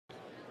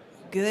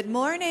Good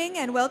morning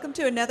and welcome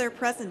to another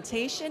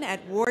presentation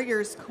at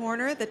Warriors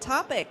Corner. The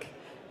topic,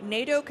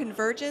 NATO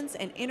Convergence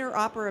and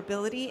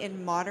Interoperability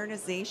in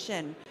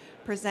Modernization.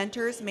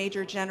 Presenters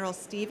Major General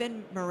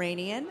Stephen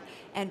Maranian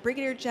and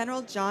Brigadier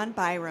General John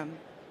Byrom.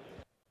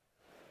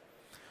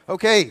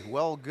 Okay,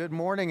 well, good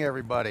morning,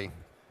 everybody.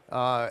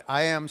 I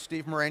am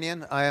Steve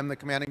Maranian. I am the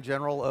Commanding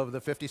General of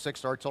the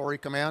 56th Artillery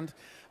Command,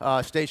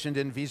 stationed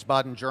in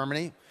Wiesbaden,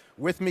 Germany.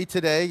 With me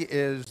today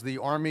is the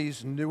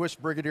Army's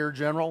newest Brigadier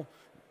General,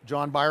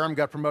 John Byrom.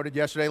 Got promoted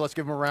yesterday. Let's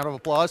give him a round of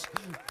applause.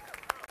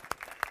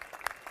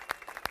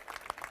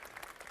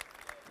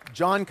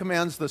 John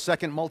commands the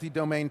 2nd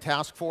Multi-Domain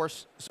Task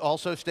Force,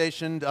 also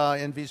stationed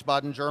in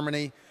Wiesbaden,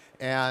 Germany.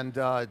 And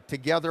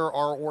together,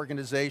 our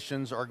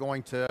organizations are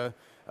going to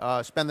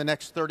spend the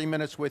next 30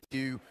 minutes with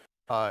you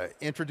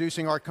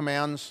introducing our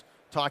commands,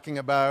 talking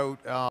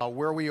about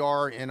where we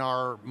are in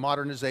our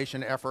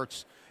modernization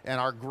efforts and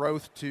our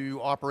growth to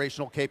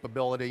operational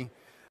capability.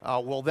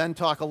 We'll then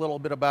talk a little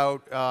bit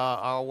about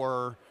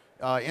our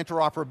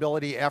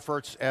interoperability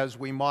efforts as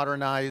we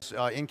modernize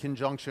in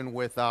conjunction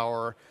with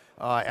our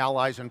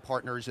allies and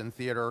partners in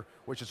theater,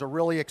 which is a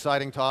really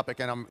exciting topic,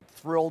 and I'm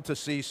thrilled to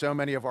see so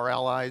many of our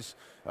allies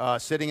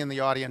sitting in the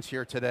audience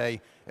here today.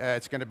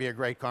 It's going to be a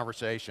great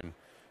conversation.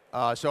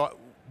 So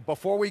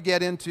before we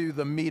get into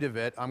the meat of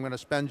it, I'm going to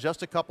spend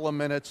just a couple of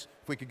minutes,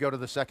 if we could go to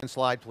the second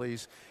slide,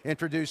 please,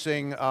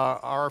 introducing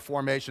our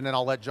formation, and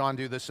I'll let John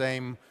do the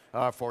same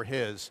for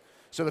his.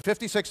 So the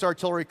 56th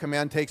Artillery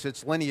Command takes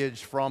its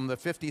lineage from the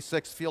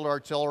 56th Field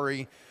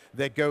Artillery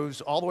that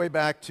goes all the way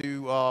back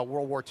to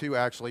World War II,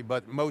 actually,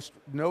 but most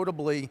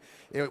notably,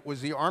 it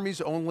was the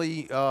Army's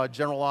only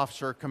general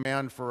officer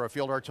command for a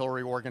field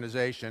artillery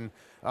organization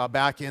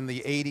back in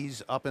the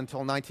 80s up until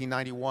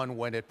 1991,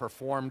 when it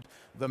performed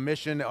the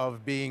mission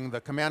of being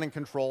the command and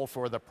control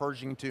for the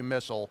Pershing II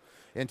missile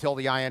until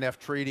the INF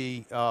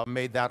Treaty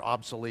made that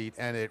obsolete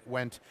and it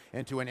went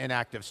into an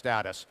inactive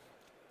status.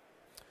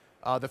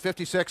 The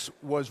 56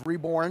 was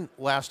reborn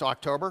last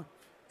October,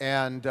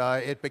 and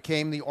it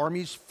became the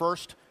Army's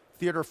first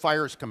Theater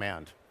Fires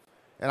Command.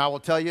 And I will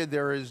tell you,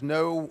 there is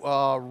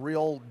no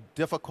real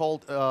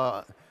difficult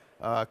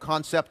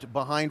concept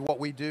behind what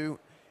we do.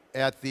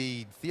 At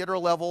the theater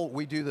level,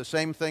 we do the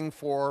same thing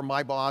for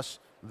my boss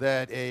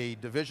that a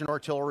division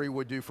artillery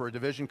would do for a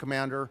division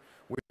commander.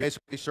 We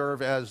basically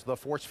serve as the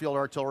Force Field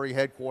Artillery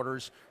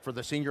headquarters for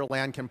the Senior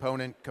Land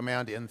Component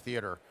Command in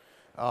theater.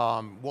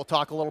 We'll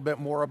talk a little bit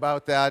more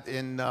about that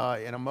in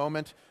a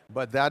moment,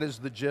 but that is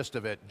the gist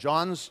of it.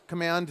 John's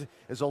command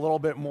is a little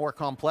bit more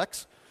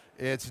complex.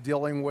 It's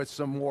dealing with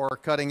some more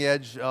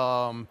cutting-edge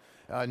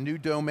new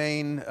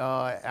domain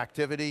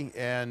activity,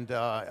 and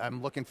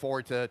I'm looking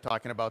forward to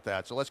talking about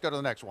that. So let's go to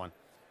the next one.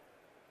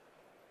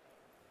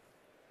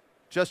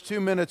 Just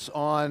 2 minutes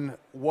on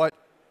what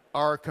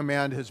our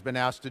command has been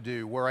asked to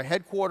do. We're a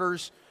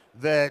headquarters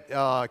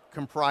that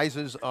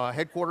comprises a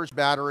headquarters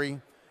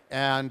battery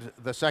and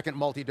the 2nd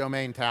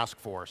Multi-Domain Task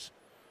Force.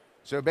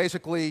 So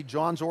basically,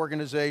 John's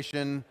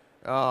organization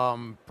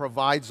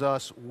provides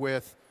us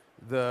with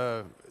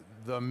the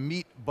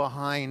meat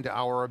behind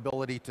our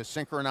ability to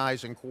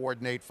synchronize and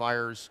coordinate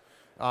fires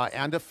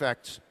and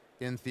effects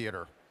in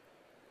theater.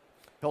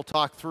 He'll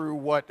talk through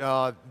what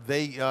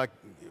they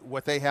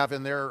have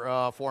in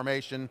their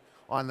formation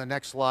on the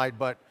next slide,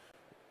 but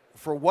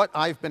for what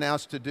I've been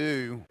asked to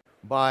do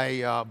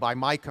by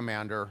my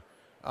commander,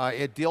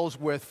 it deals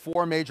with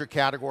 4 major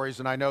categories,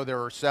 and I know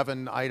there are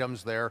 7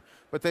 items there,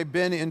 but they've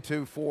been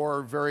into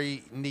 4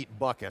 very neat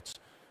buckets.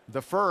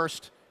 The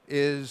first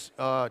is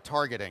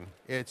targeting.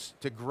 It's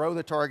to grow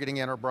the targeting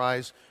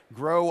enterprise,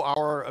 grow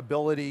our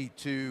ability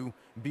to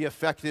be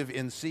effective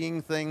in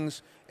seeing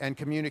things and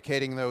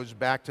communicating those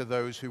back to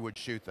those who would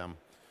shoot them.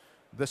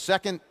 The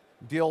second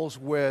deals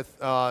with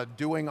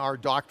doing our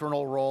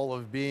doctrinal role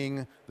of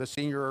being the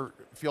senior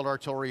field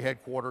artillery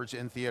headquarters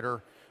in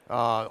theater.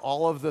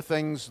 All of the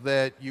things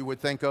that you would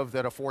think of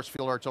that a force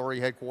field artillery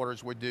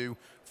headquarters would do,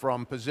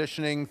 from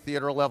positioning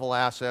theater level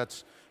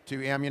assets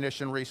to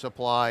ammunition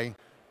resupply,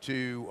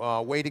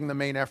 to weighting the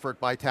main effort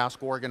by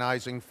task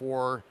organizing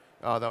for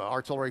the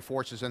artillery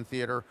forces in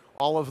theater.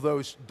 All of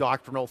those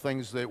doctrinal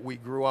things that we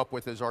grew up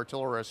with as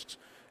artillerists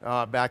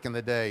back in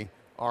the day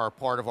are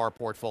part of our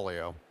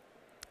portfolio.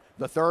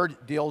 The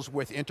third deals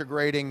with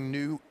integrating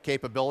new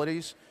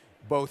capabilities,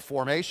 both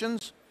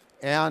formations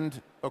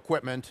and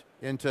equipment,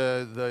 into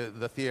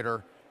the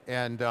theater,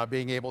 and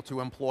being able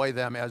to employ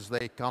them as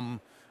they come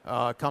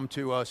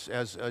to us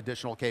as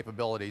additional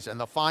capabilities. And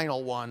the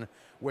final one,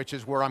 which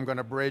is where I'm going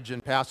to bridge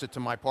and pass it to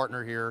my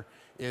partner here,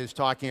 is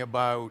talking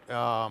about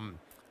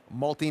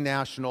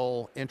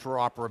multinational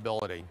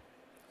interoperability.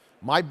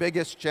 My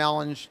biggest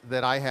challenge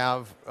that I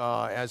have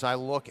as I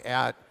look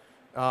at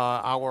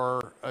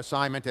our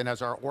assignment and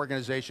as our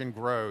organization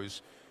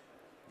grows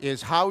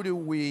is, how do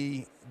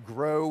we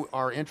grow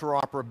our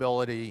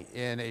interoperability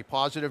in a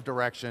positive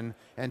direction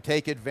and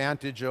take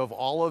advantage of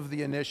all of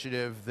the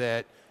initiative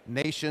that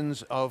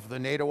nations of the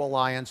NATO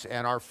alliance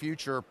and our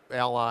future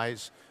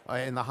allies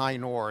in the high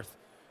north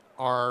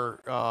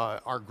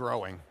are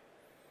growing.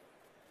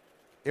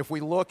 if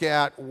we look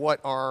at what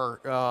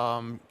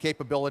our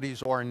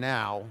capabilities are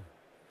now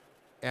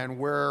and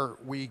where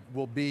we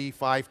will be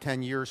 5,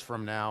 10 years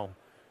from now,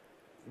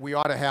 we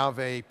ought to have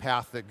a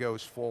path that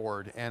goes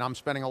forward. And I'm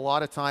spending a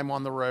lot of time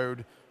on the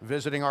road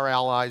visiting our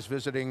allies,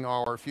 visiting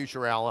our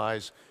future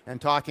allies, and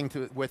talking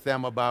with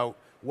them about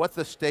what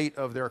the state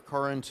of their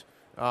current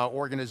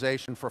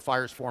organization for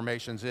fires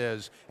formations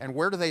is and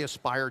where do they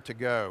aspire to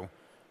go.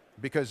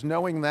 Because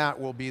knowing that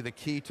will be the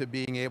key to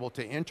being able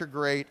to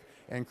integrate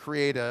and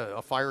create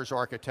a fires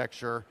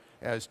architecture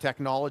as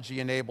technology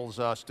enables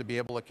us to be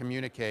able to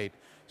communicate,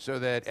 so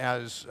that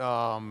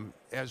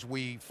as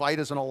we fight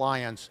as an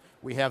alliance,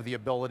 we have the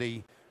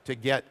ability to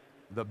get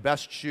the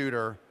best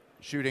shooter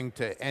shooting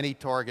to any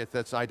target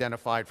that's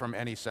identified from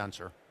any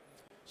sensor.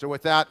 So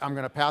with that, I'm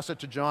going to pass it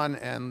to John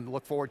and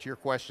look forward to your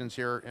questions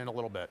here in a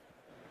little bit.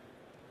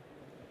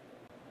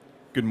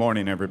 Good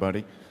morning,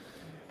 everybody.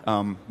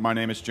 My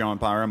name is John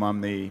Byrom.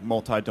 I'm the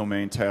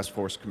multi-domain task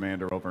force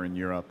commander over in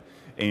Europe.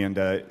 And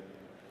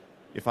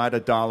if I had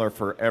 $1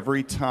 for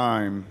every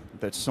time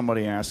that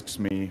somebody asks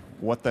me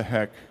what the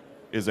heck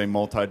is a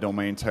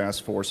multi-domain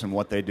task force and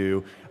what they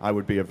do, I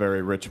would be a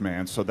very rich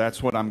man. So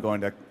that's what I'm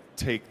going to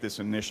take this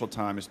initial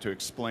time, is to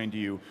explain to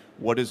you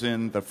what is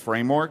in the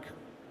framework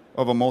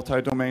of a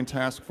multi-domain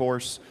task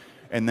force,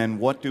 and then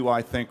what do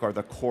I think are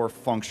the core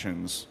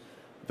functions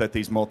that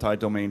these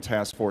multi-domain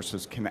task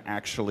forces can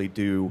actually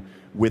do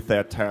with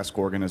that task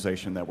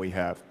organization that we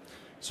have.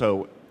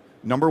 So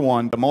number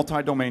one, the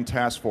multi-domain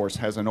task force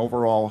has an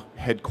overall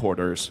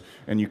headquarters,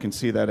 and you can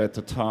see that at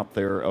the top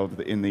there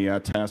in the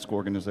task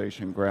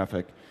organization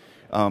graphic.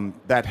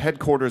 That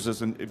headquarters is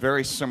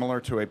very similar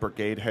to a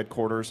brigade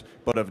headquarters,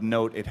 but of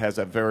note, it has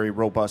a very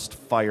robust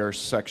fire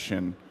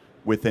section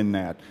within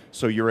that.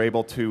 So you're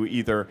able to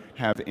either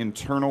have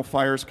internal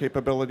fires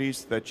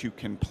capabilities that you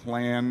can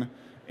plan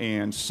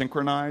and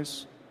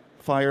synchronize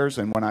fires,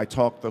 and when I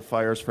talk the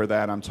fires for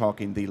that, I'm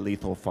talking the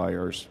lethal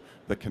fires,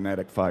 the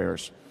kinetic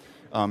fires.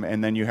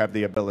 And then you have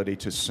the ability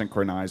to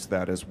synchronize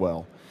that as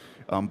well.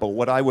 But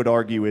what I would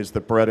argue is the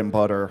bread and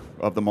butter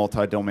of the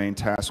multi-domain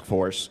task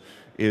force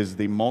is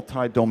the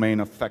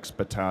multi-domain effects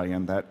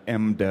battalion, that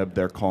MDEB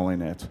they're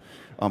calling it.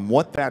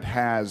 What that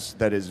has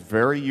that is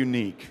very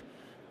unique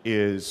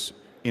is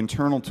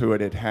internal to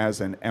it, it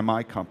has an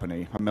MI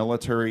company, a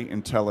military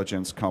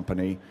intelligence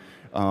company,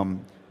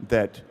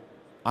 that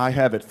I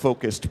have it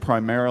focused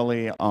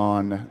primarily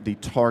on the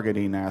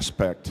targeting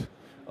aspect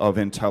of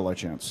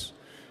intelligence.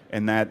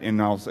 And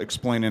I'll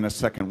explain in a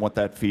second what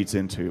that feeds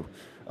into.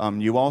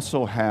 You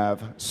also have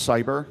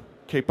cyber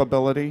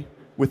capability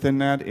within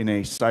that in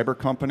a cyber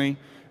company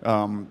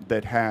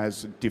that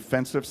has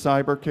defensive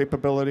cyber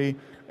capability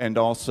and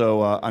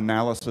also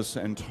analysis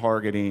and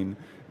targeting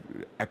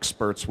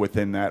experts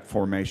within that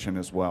formation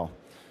as well.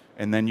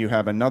 And then you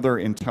have another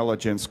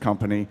intelligence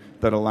company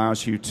that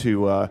allows you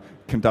to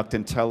conduct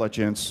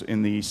intelligence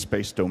in the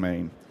space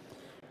domain.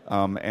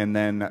 And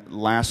then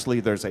lastly,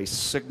 there's a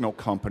signal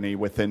company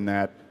within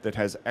that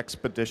has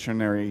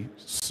expeditionary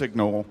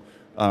signal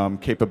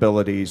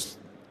capabilities,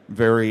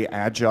 very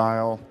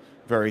agile,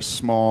 very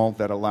small,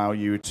 that allow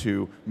you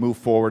to move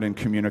forward and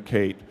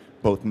communicate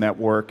both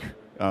network,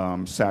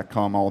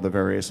 SATCOM, all the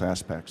various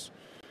aspects.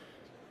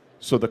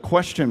 So the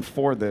question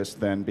for this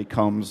then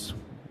becomes,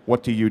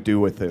 what do you do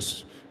with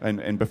this?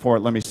 And before,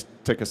 let me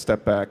take a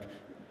step back.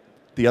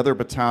 The other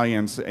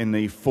battalions in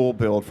the full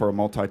build for a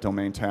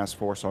multi-domain task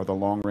force are the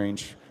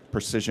long-range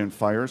precision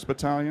fires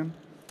battalion,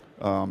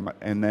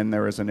 and then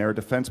there is an air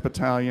defense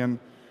battalion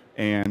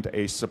and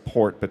a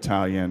support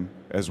battalion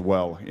as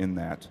well in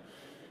that.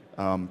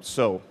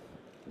 So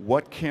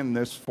what can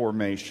this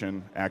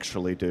formation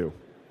actually do?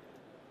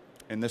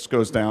 And this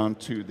goes down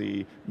to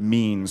the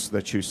means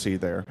that you see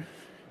there.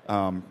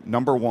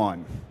 Number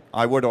one,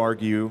 I would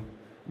argue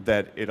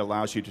that it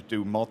allows you to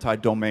do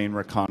multi-domain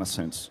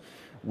reconnaissance.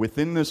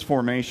 Within this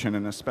formation,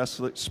 and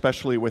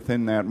especially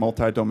within that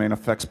multi-domain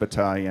effects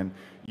battalion,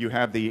 you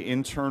have the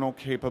internal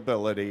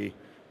capability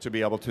to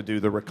be able to do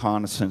the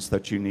reconnaissance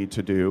that you need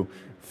to do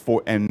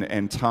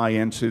and tie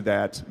into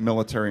that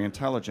military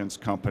intelligence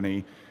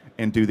company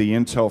and do the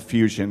intel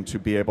fusion to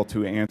be able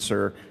to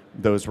answer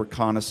those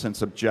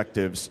reconnaissance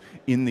objectives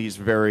in these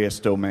various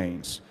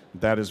domains.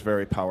 That is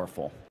very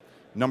powerful.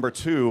 Number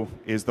two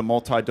is the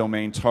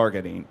multi-domain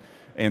targeting.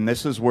 And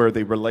this is where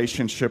the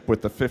relationship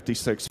with the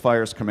 56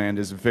 Fires Command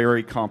is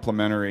very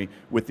complementary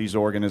with these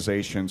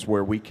organizations,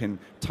 where we can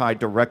tie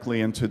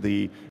directly into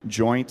the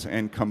joint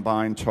and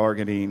combined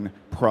targeting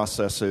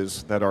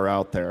processes that are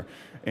out there.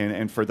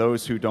 And for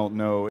those who don't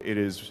know,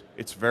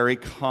 it's very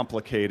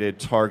complicated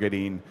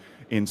targeting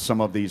in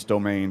some of these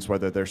domains,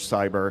 whether they're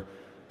cyber,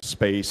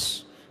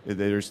 space,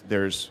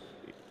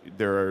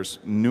 there's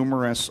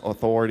numerous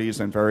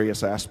authorities and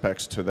various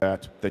aspects to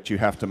that you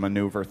have to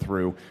maneuver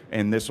through,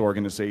 and this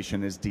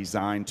organization is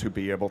designed to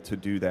be able to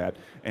do that,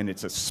 and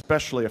it's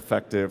especially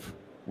effective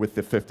with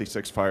the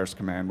 56 Fires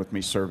Command, with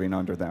me serving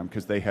under them,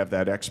 because they have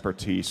that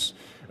expertise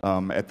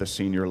at the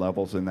senior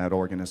levels in that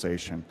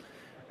organization.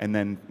 And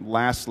then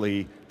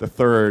lastly, the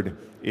third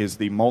is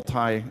the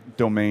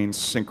multi-domain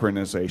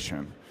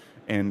synchronization.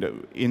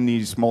 And in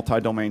these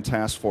multi-domain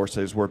task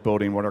forces, we're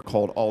building what are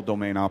called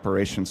all-domain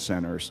operations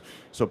centers.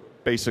 So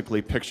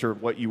basically picture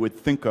what you would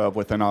think of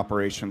with an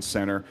operations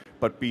center,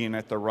 but being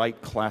at the right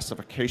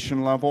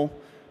classification level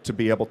to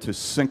be able to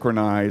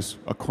synchronize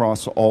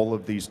across all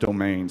of these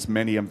domains,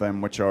 many of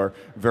them which are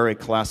very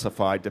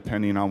classified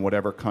depending on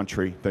whatever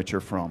country that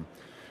you're from.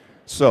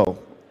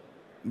 So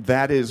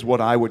that is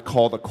what I would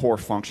call the core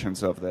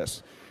functions of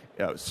this.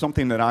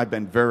 Something that I've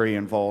been very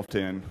involved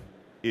in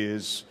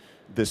is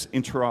this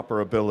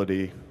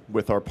interoperability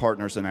with our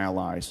partners and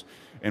allies.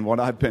 And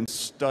what I've been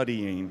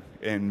studying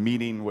and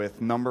meeting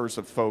with numbers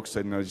of folks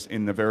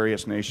in the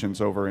various nations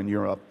over in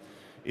Europe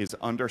is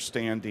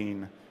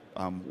understanding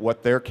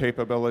what their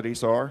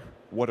capabilities are,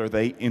 what are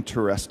they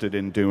interested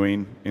in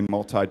doing in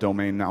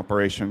multi-domain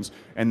operations,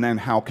 and then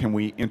how can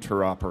we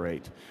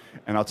interoperate.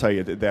 And I'll tell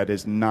you that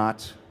is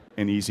not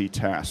an easy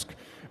task,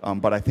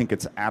 but I think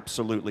it's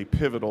absolutely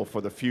pivotal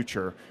for the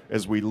future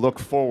as we look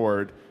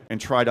forward and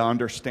try to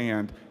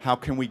understand how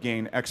can we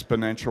gain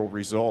exponential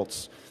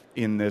results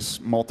in this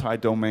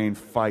multi-domain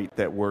fight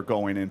that we're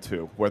going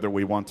into, whether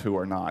we want to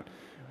or not.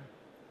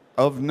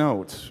 Of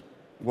note,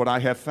 what I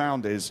have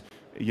found is,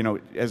 you know,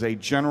 as a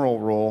general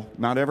rule,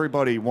 not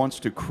everybody wants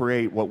to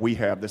create what we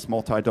have, this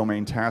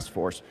multi-domain task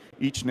force.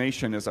 Each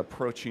nation is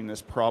approaching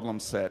this problem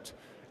set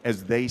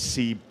as they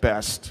see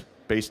best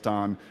based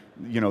on,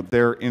 you know,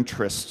 their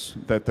interests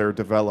that they're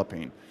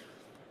developing.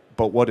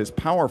 But what is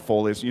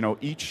powerful is, you know,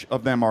 each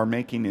of them are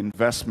making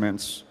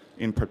investments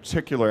in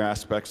particular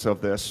aspects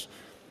of this.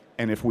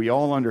 And if we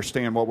all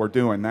understand what we're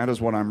doing, that is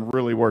what I'm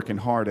really working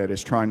hard at,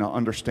 is trying to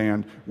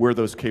understand where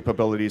those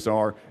capabilities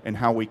are and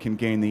how we can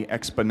gain the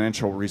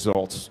exponential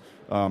results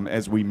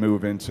as we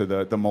move into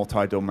the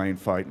multi-domain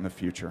fight in the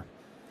future.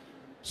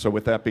 So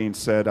with that being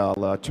said,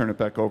 I'll turn it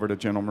back over to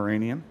General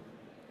Maranian.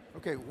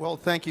 Okay, well,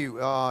 thank you.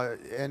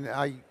 And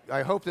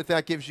I hope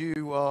that gives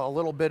you a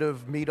little bit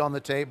of meat on the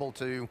table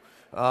to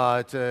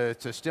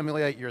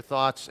stimulate your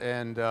thoughts,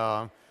 and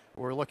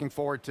we're looking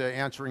forward to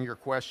answering your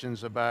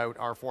questions about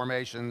our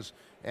formations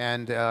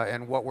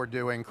and what we're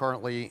doing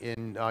currently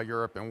in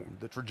Europe and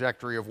the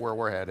trajectory of where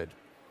we're headed.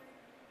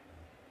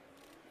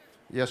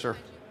 Yes, sir.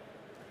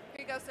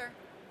 Here you go, sir.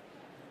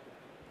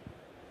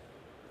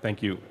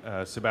 Thank you.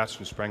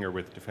 Sebastian Sprenger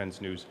with Defense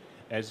News.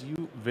 As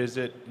you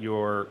visit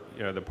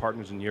the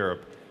partners in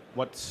Europe,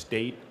 what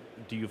state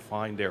do you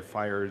find their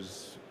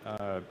fires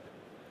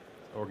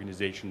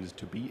organizations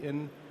to be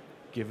in,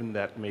 given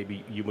that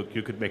maybe you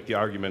could make the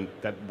argument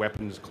that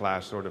weapons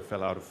class sort of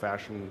fell out of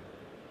fashion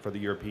for the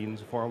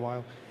Europeans for a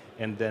while?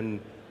 And then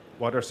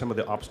what are some of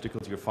the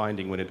obstacles you're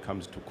finding when it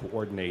comes to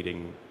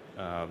coordinating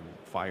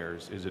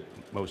fires? Is it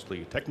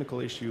mostly a technical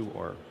issue,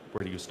 or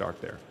where do you start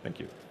there? Thank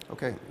you.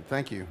 Okay,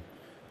 thank you.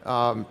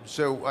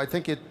 So I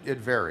think it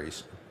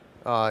varies.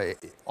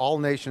 All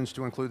nations,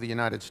 to include the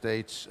United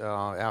States,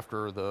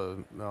 after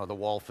the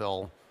wall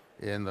fell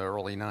in the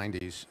early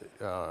 90s,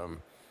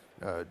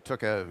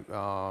 took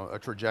a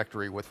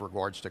trajectory with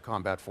regards to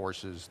combat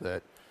forces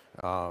that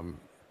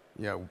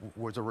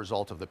was a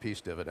result of the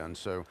peace dividend.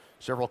 So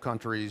several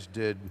countries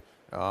did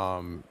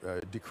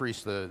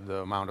decrease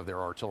the amount of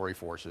their artillery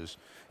forces.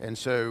 And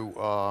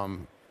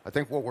so I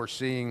think what we're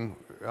seeing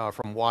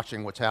from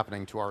watching what's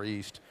happening to our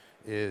east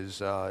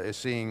is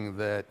seeing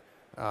that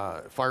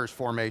fires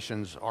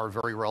formations are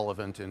very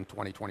relevant in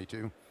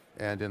 2022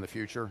 and in the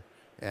future.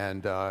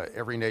 And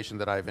every nation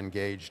that I've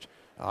engaged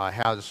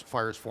has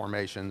fires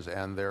formations,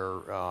 and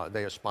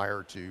they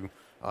aspire to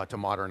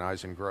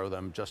modernize and grow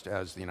them, just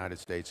as the United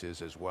States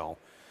is as well.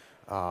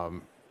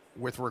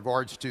 With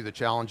regards to the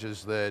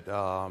challenges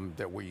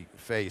that we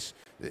face,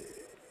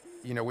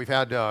 we've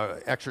had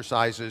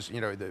exercises.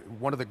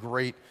 One of the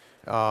great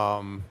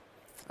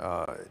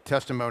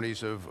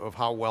testimonies of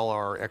how well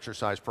our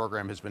exercise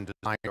program has been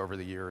designed over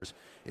the years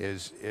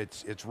is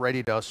it's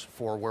readied us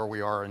for where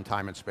we are in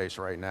time and space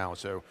right now.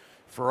 So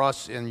for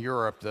us in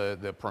Europe,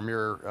 the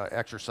premier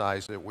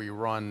exercise that we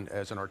run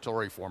as an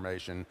artillery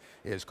formation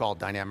is called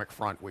Dynamic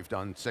Front. We've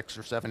done 6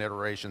 or 7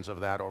 iterations of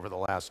that over the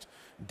last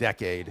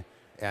decade,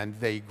 and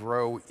they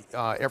grow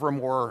ever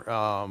more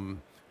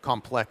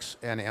complex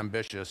and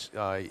ambitious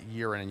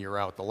year in and year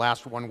out. The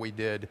last one we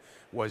did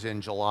was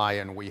in July,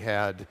 and we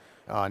had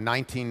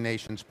 19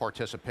 nations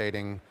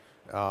participating,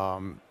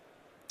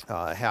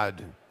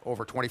 had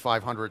over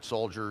 2,500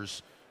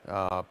 soldiers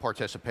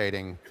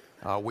participating.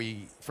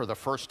 We, for the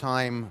first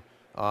time,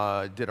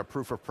 did a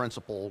proof of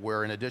principle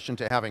where, in addition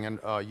to having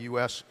a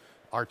U.S.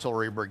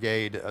 artillery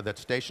brigade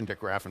that's stationed at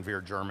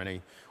Grafenwehr,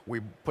 Germany,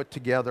 we put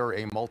together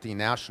a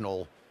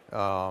multinational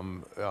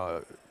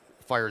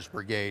fires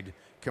brigade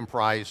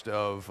comprised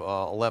of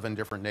 11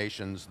 different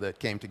nations that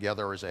came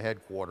together as a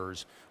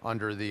headquarters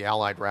under the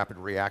Allied Rapid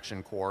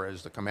Reaction Corps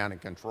as the command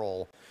and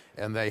control.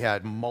 And they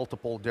had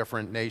multiple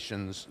different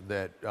nations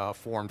that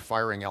formed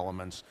firing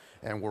elements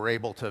and were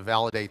able to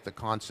validate the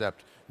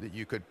concept that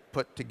you could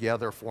put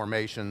together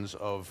formations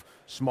of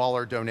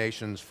smaller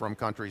donations from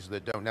countries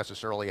that don't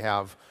necessarily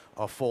have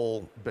a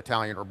full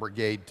battalion or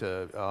brigade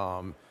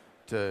to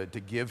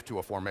give to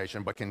a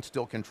formation, but can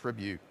still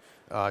contribute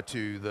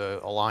to the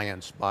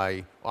alliance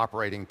by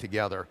operating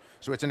together.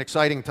 So it's an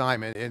exciting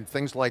time, and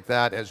things like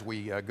that as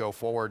we go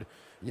forward.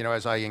 You know,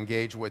 as I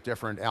engage with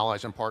different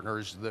allies and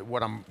partners, that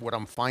what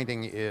I'm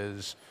finding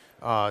is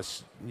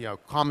you know,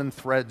 common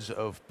threads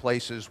of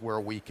places where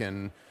we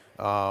can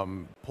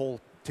pull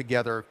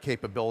together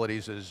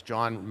capabilities, as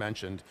John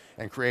mentioned,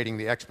 and creating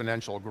the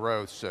exponential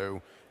growth.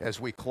 So as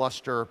we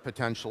cluster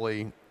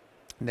potentially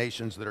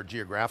nations that are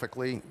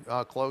geographically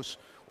close,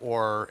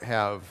 or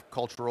have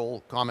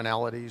cultural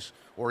commonalities,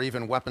 or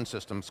even weapon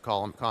systems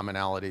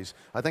commonalities,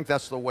 I think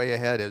that's the way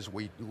ahead as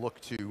we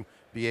look to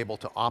be able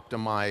to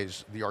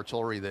optimize the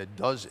artillery that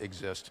does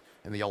exist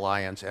in the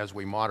alliance as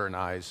we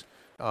modernize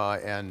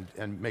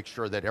and make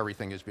sure that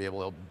everything is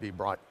able to be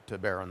brought to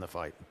bear in the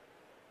fight.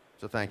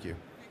 So thank you.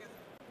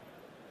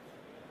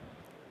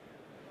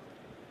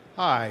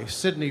 Hi,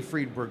 Sidney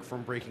Friedberg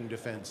from Breaking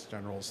Defense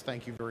Generals.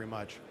 Thank you very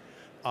much,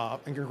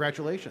 and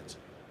congratulations.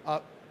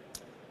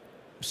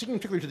 Speaking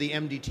particularly to the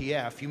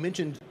MDTF, you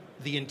mentioned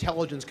the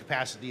intelligence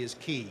capacity is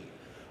key.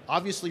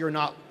 Obviously, you're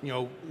not,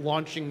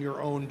 launching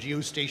your own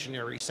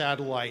geostationary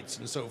satellites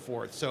and so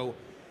forth. So,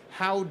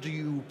 how do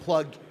you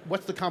plug?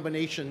 What's the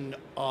combination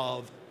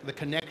of the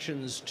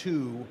connections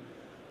to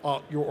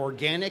your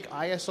organic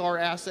ISR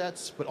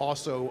assets, but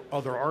also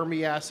other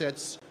Army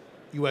assets,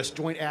 U.S.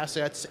 joint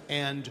assets,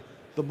 and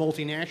the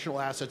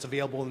multinational assets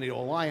available in the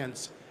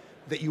alliance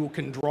that you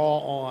can draw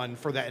on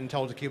for that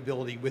intelligence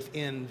capability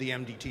within the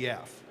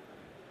MDTF?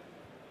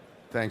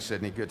 Thanks,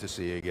 Sidney. Good to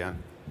see you again.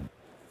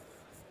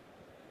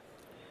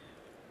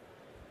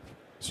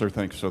 Sir,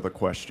 thanks for the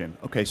question.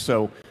 Okay,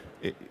 so,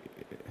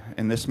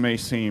 and this may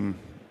seem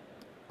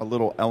a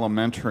little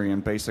elementary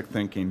in basic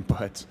thinking,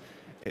 but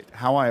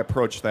how I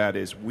approach that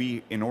is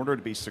in order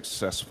to be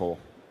successful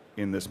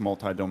in this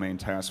multi-domain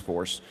task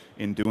force,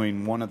 in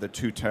doing one of the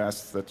two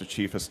tasks that the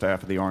Chief of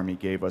Staff of the Army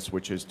gave us,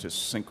 which is to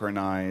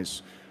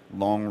synchronize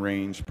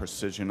long-range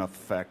precision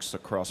effects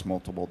across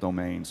multiple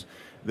domains.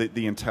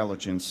 The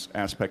intelligence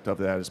aspect of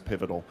that is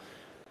pivotal.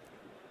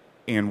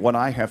 And what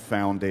I have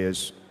found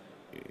is,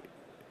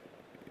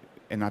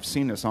 and I've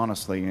seen this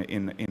honestly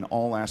in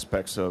all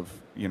aspects of,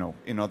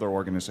 in other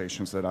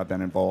organizations that I've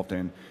been involved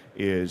in,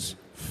 is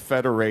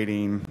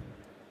federating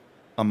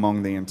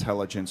among the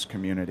intelligence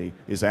community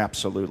is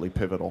absolutely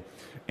pivotal.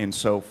 And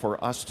so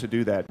for us to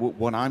do that,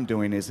 what I'm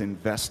doing is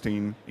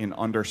investing in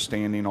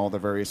understanding all the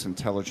various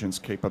intelligence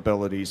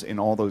capabilities in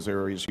all those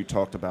areas you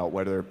talked about,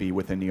 whether it be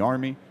within the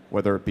Army,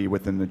 whether it be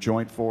within the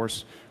Joint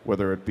Force,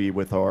 whether it be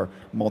with our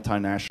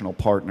multinational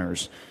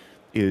partners,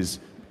 is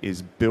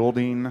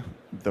building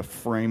the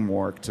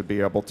framework to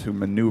be able to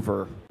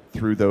maneuver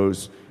through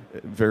those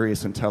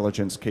various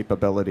intelligence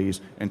capabilities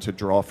and to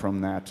draw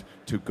from that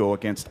to go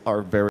against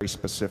our very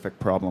specific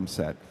problem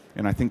set.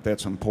 And I think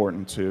that's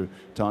important to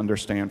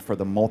understand for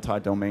the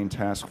multi-domain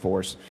task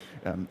force.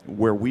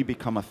 Where we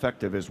become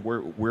effective is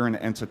we're an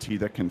entity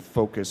that can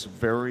focus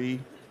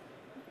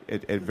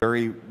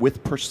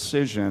with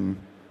precision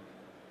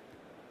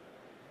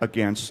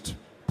against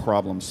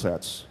problem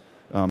sets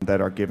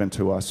that are given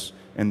to us.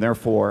 And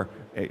therefore,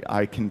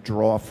 I can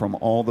draw from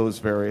all those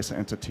various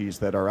entities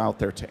that are out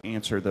there to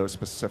answer those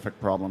specific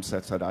problem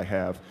sets that I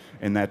have,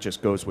 and that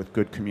just goes with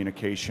good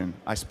communication.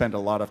 I spend a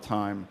lot of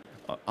time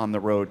on the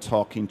road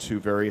talking to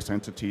various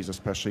entities,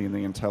 especially in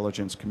the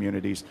intelligence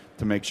communities,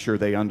 to make sure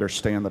they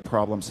understand the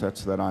problem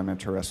sets that I'm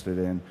interested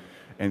in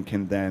and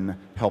can then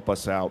help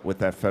us out with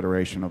that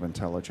federation of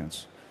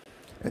intelligence.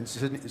 And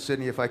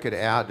Sidney, if I could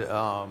add,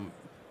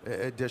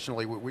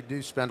 additionally, we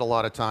do spend a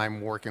lot of time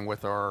working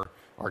with our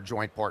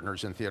joint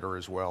partners in theater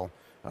as well.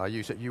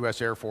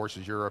 U.S. Air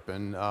Forces Europe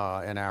and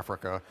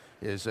Africa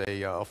is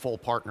a full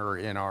partner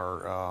in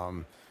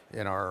our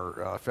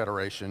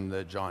federation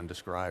that John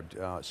described.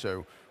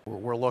 So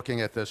we're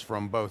looking at this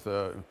from both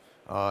an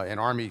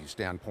Army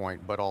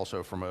standpoint, but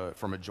also from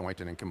a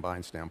joint and a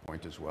combined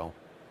standpoint as well.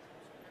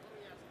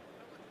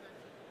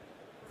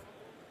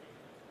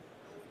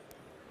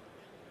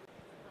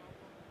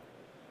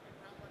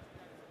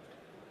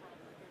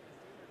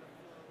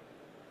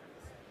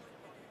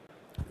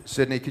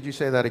 Sidney, could you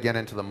say that again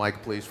into the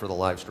mic, please, for the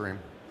live stream?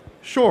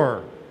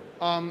 Sure.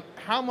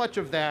 How much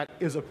of that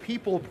is a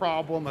people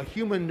problem, a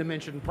human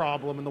dimension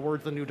problem, in the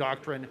words of the new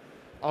doctrine,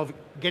 of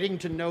getting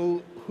to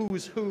know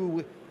who's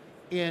who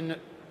in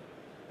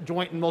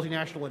joint and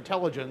multinational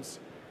intelligence?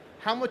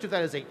 How much of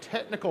that is a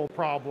technical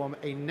problem,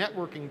 a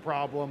networking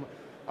problem,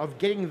 of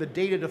getting the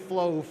data to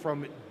flow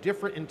from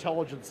different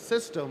intelligence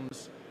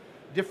systems,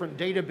 different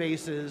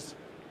databases,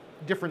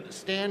 different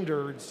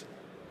standards,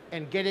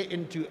 and get it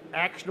into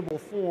actionable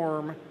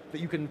form that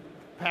you can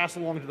pass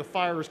along to the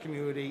fires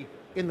community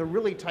in the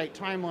really tight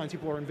timelines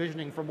people are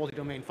envisioning for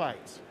multi-domain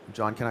fights.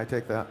 John, can I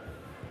take that?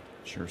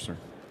 Sure, sir.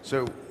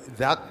 So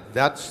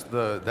that's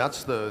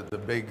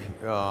the big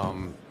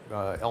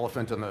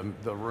elephant in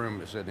the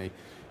room, Sydney.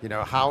 You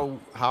know,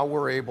 how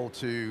we're able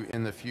to,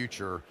 in the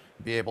future,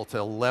 be able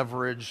to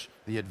leverage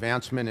the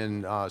advancement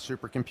in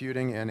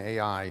supercomputing and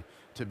AI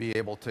to be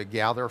able to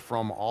gather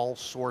from all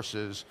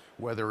sources,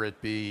 whether it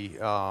be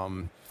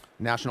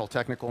national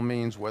technical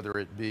means, whether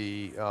it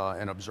be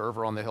an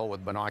observer on the Hill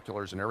with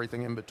binoculars and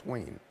everything in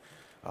between,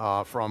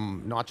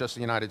 from not just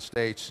the United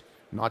States,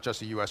 not just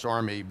the U.S.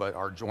 Army, but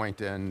our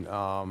joint and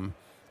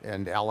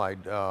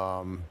allied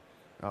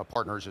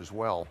partners as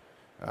well.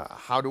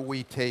 How do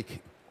we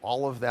take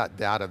all of that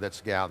data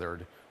that's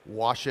gathered,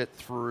 wash it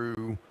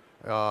through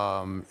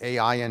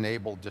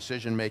AI-enabled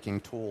decision-making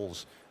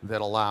tools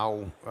that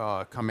allow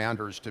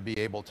commanders to be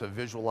able to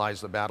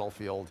visualize the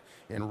battlefield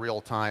in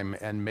real time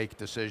and make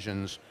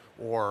decisions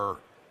or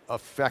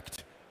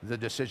affect the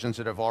decisions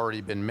that have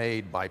already been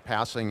made by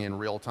passing in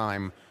real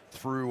time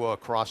through a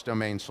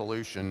cross-domain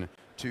solution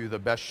to the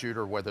best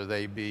shooter, whether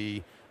they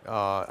be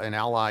an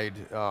allied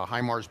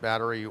HIMARS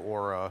battery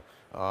or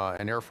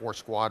an Air Force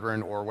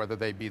squadron, or whether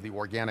they be the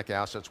organic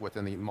assets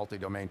within the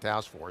multi-domain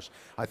task force?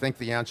 I think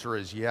the answer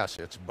is yes,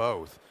 it's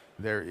both.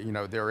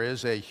 There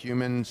is a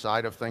human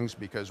side of things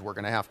because we're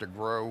going to have to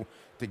grow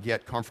to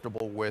get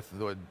comfortable with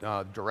the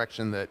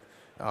direction that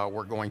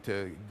we're going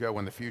to go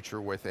in the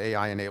future with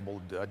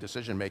AI-enabled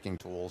decision-making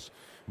tools.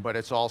 But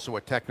it's also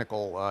a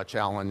technical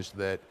challenge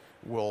that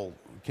will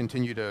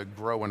continue to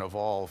grow and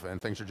evolve, and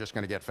things are just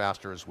going to get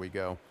faster as we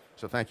go.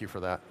 So thank you for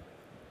that.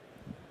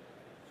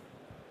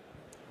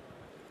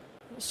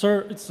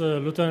 Sir, it's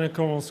Lieutenant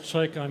Colonel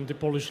Skrzek. I'm the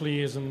Polish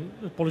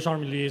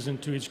Army liaison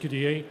to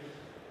HQDA.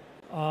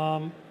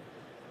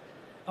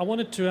 I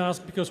wanted to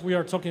ask, because we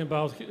are talking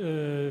about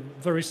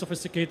very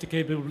sophisticated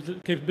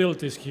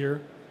capabilities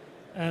here,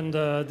 and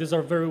these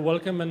are very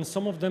welcome, and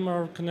some of them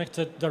are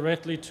connected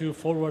directly to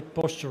forward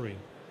posturing.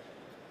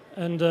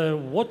 And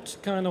what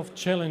kind of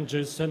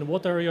challenges and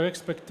what are your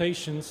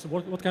expectations?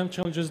 What kind of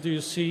challenges do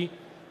you see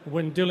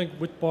when dealing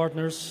with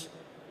partners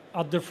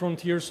at the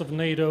frontiers of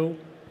NATO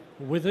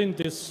within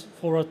this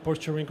forward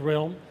posturing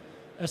realm,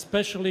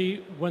 especially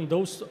when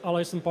those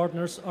allies and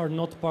partners are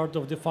not part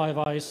of the Five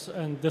Eyes,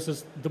 and this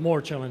is the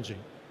more challenging?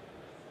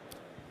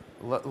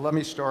 Let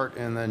me start,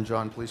 and then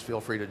John, please feel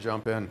free to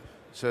jump in.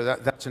 So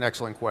that's an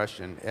excellent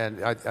question.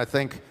 And I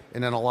think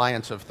in an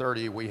alliance of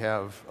 30, we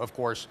have, of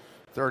course,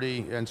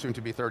 30 and soon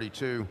to be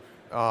 32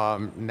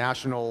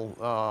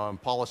 national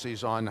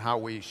policies on how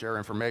we share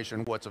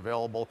information, what's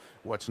available,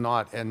 what's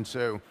not. And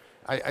so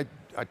I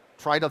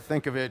try to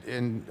think of it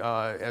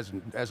as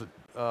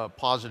a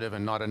positive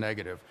and not a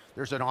negative.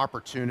 There's an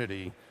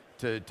opportunity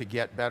to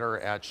get better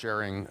at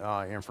sharing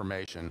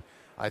information.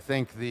 I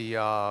think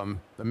the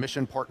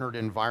mission partnered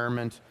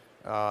environment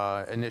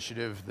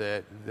initiative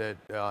that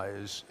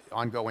is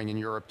ongoing in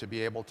Europe to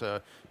be able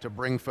to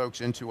bring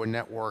folks into a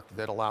network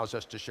that allows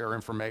us to share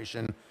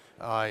information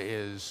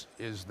is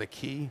the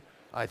key.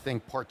 I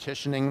think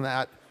partitioning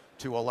that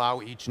to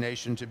allow each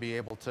nation to be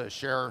able to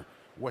share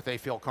what they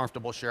feel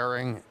comfortable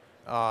sharing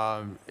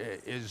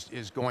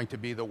is going to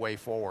be the way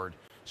forward.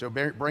 So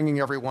bringing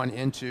everyone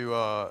into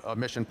a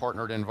mission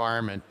partnered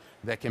environment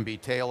that can be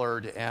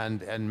tailored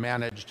and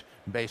managed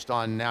based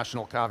on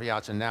national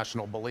caveats and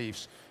national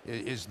beliefs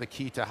is the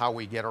key to how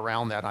we get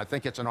around that. And I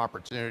think it's an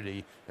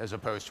opportunity as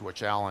opposed to a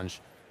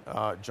challenge.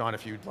 John,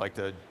 if you'd like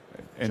to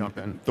jump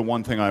in. The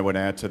one thing I would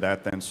add to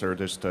that then, sir,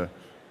 just to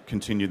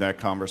continue that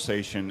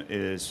conversation,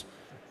 is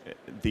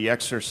the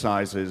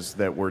exercises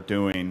that we're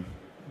doing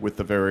with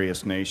the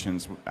various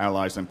nations,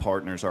 allies and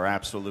partners, are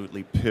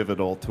absolutely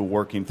pivotal to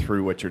working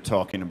through what you're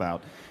talking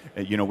about.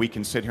 You know, we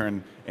can sit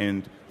here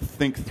and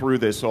think through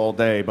this all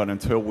day, but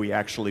until we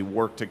actually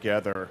work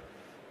together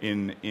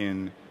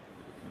in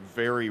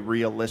very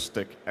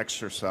realistic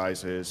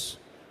exercises,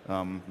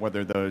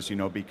 whether those,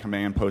 be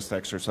command post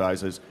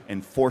exercises,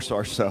 and force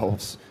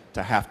ourselves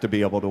to have to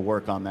be able to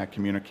work on that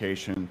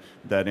communication,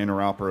 that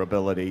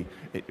interoperability.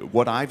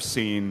 What I've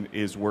seen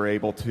is we're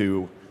able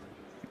to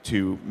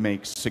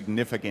make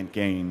significant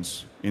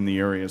gains in the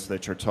areas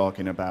that you're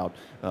talking about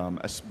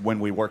when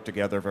we work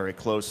together very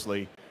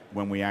closely,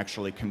 when we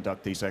actually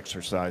conduct these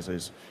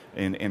exercises.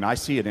 And I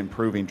see it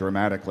improving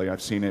dramatically.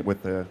 I've seen it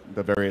with the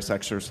various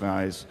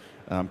exercise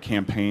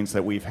campaigns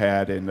that we've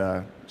had,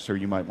 and sir,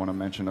 you might want to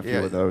mention a few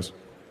of those.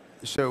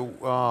 So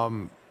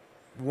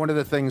one of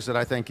the things that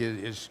I think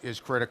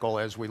is critical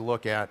as we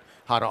look at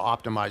how to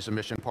optimize a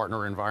mission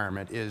partner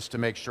environment is to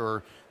make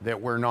sure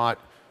that we're not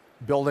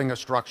building a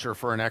structure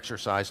for an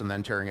exercise and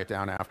then tearing it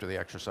down after the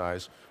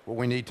exercise. What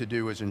we need to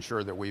do is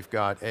ensure that we've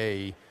got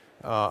a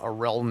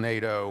REL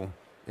NATO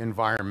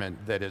environment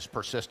that is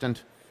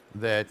persistent,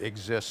 that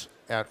exists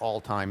at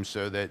all times,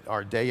 so that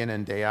our day in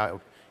and day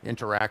out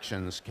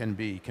interactions can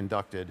be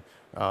conducted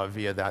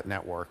via that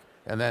network.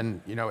 And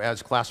then,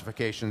 as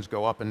classifications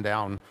go up and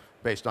down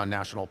based on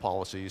national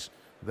policies,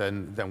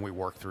 then we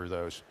work through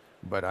those.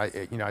 But I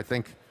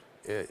think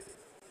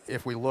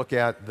if we look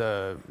at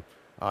the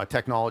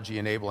technology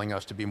enabling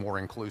us to be more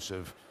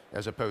inclusive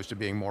as opposed to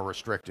being more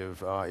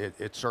restrictive.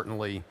 It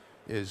certainly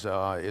is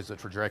a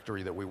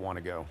trajectory that we want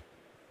to go.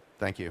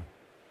 Thank you.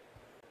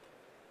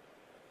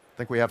 I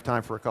think we have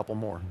time for a couple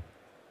more.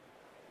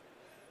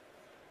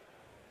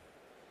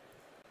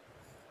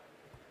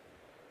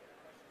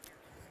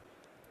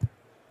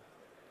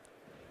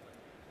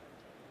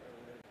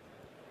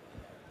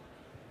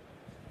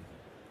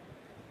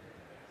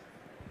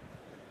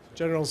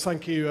 Generals,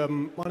 thank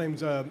you. My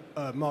name's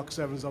Marcus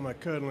Evans. I'm a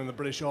colonel in the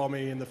British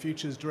Army in the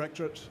Futures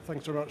Directorate.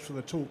 Thanks very much for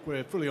the talk.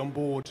 We're fully on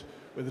board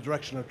with the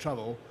direction of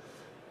travel.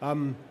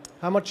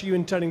 How much are you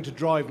intending to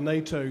drive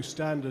NATO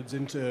standards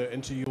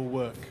into your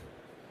work?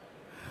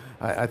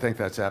 I think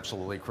that's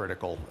absolutely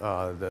critical.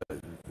 The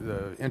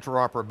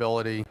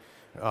interoperability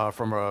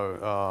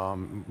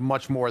from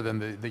much more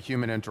than the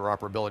human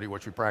interoperability,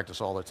 which we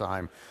practice all the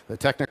time. The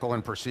technical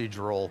and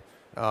procedural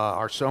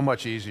are so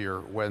much easier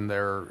when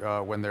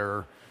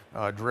they're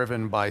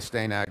driven by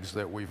STANAGs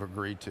that we've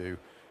agreed to.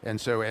 And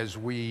so as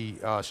we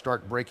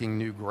start breaking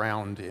new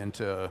ground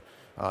into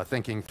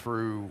thinking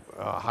through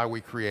how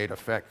we create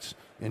effects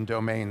in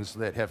domains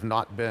that have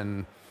not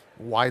been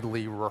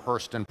widely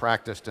rehearsed and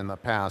practiced in the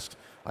past,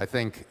 I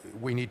think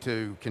we need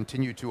to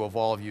continue to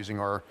evolve using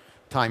our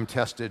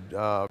time-tested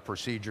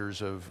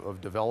procedures of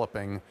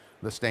developing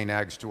the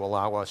STANAGs to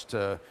allow us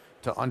to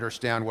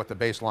understand what the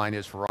baseline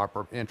is for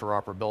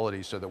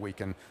interoperability so that we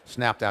can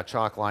snap that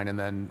chalk line and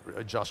then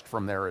adjust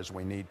from there as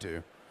we need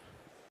to.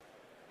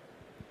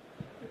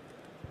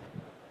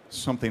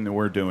 Something that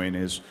we're doing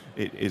is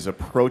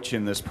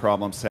approaching this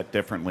problem set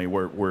differently.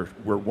 We're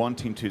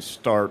wanting to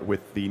start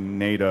with the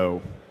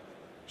NATO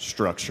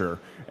structure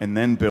and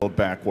then build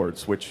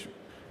backwards, which,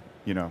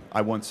 you know,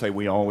 I won't say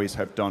we always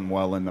have done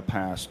well in the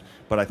past,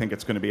 but I think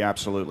it's going to be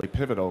absolutely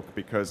pivotal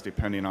because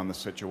depending on the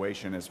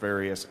situation, as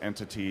various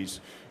entities,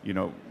 you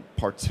know,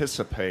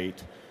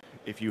 participate,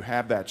 if you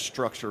have that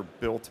structure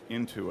built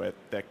into it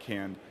that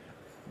can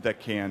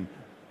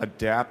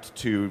adapt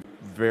to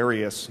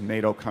various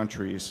NATO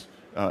countries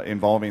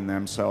involving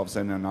themselves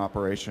in an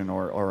operation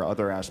or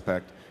other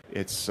aspect,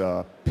 it's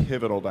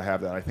pivotal to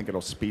have that. I think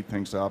it'll speed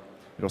things up.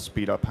 It'll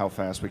speed up how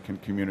fast we can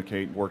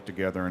communicate, work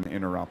together, and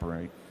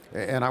interoperate.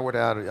 And I would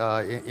add,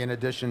 in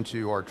addition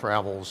to our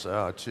travels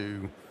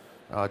to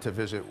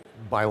visit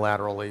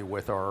bilaterally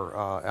with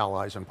our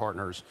allies and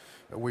partners,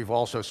 we've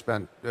also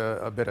spent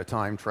a bit of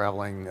time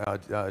traveling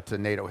to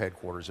NATO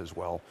headquarters as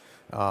well.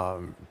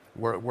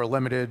 We're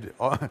limited,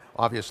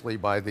 obviously,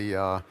 by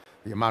the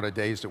amount of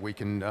days that we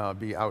can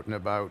be out and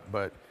about,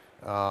 but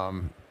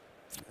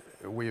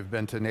we have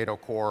been to NATO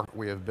Corps,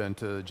 we have been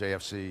to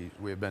JFC,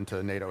 we have been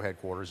to NATO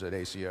headquarters at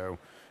ACO,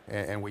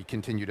 and we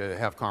continue to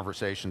have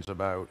conversations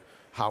about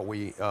how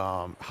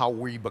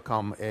we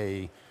become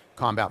a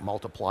combat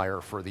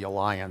multiplier for the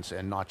alliance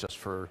and not just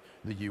for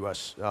the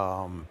U.S.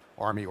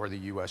 Army or the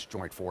U.S.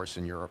 Joint Force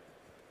in Europe.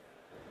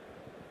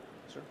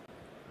 Sir?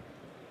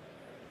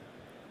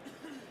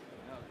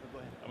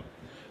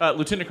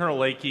 Lieutenant Colonel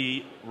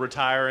Lakey,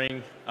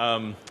 retiring,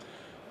 the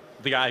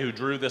guy who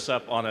drew this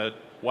up on a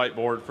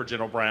whiteboard for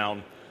General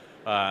Brown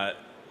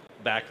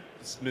back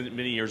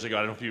many years ago. I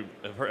don't know if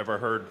you've ever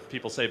heard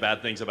people say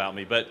bad things about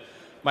me, but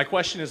my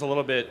question is a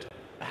little bit,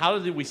 how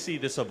do we see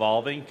this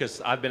evolving? Because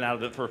I've been out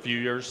of it for a few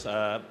years,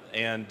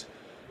 and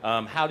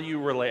how do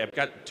you relate? I've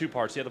got two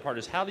parts. The other part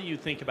is, how do you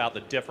think about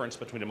the difference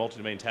between a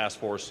multi-domain task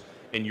force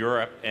in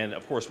Europe, and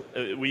of course,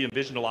 we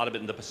envisioned a lot of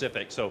it in the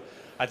Pacific, so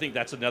I think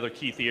that's another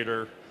key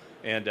theater,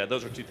 and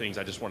those are two things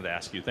I just wanted to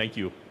ask you. Thank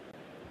you.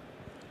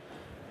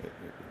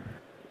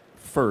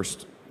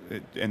 First,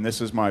 and this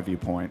is my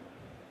viewpoint,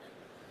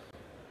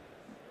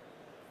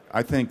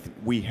 I think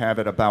we have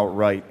it about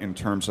right in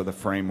terms of the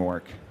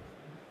framework,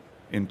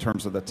 in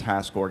terms of the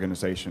task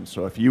organization.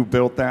 So if you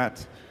built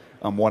that,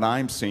 what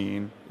I'm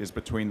seeing is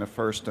between the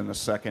first and the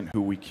second,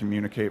 who we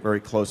communicate very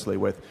closely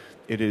with,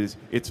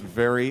 it's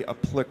very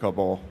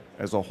applicable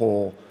as a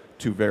whole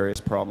to various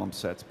problem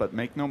sets. But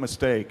make no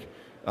mistake,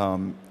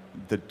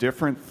 the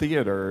different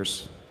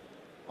theaters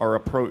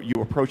you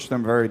approach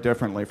them very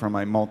differently from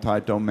a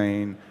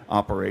multi-domain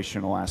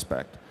operational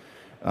aspect.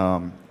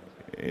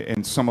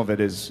 And some of it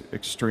is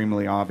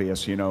extremely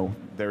obvious. You know,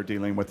 they're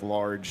dealing with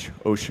large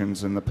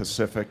oceans in the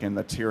Pacific and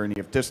the tyranny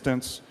of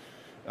distance.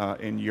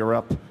 In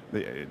Europe,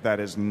 that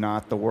is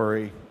not the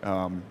worry.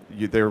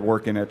 They're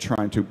working at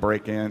trying to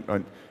break in,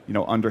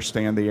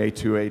 understand the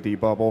A2AD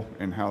bubble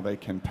and how they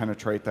can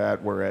penetrate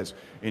that, whereas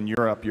in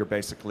Europe, you're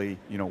basically,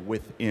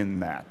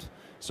 within that.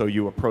 So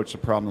you approach the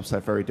problem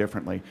set very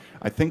differently.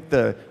 I think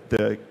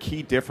the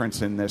key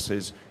difference in this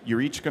is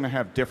you're each going to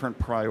have different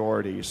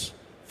priorities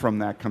from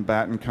that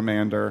combatant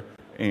commander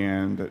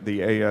and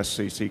the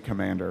ASCC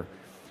commander.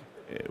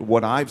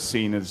 What I've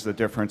seen is the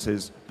difference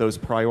is those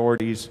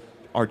priorities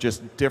are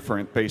just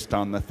different based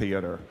on the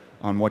theater,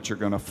 on what you're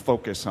going to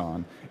focus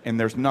on. And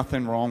there's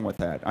nothing wrong with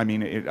that. I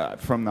mean,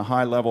 from the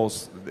high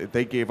levels,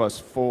 they gave us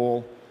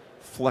full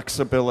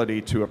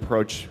flexibility to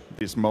approach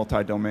this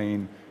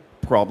multi-domain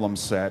problem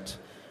set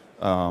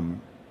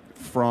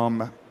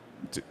from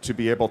to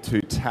be able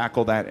to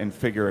tackle that and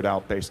figure it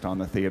out based on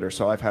the theater.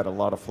 So I've had a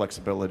lot of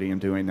flexibility in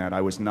doing that.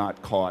 I was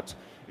not caught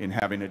in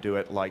having to do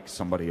it like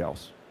somebody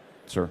else.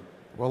 Sir.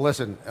 Well,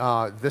 listen,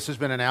 this has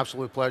been an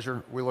absolute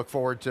pleasure. We look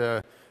forward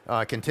to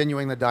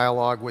continuing the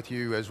dialogue with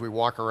you as we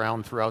walk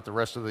around throughout the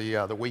rest of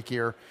the week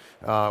here.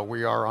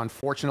 We are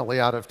unfortunately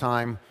out of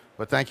time,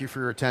 but thank you for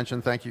your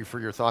attention. Thank you for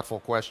your thoughtful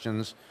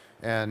questions,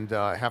 and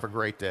have a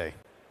great day.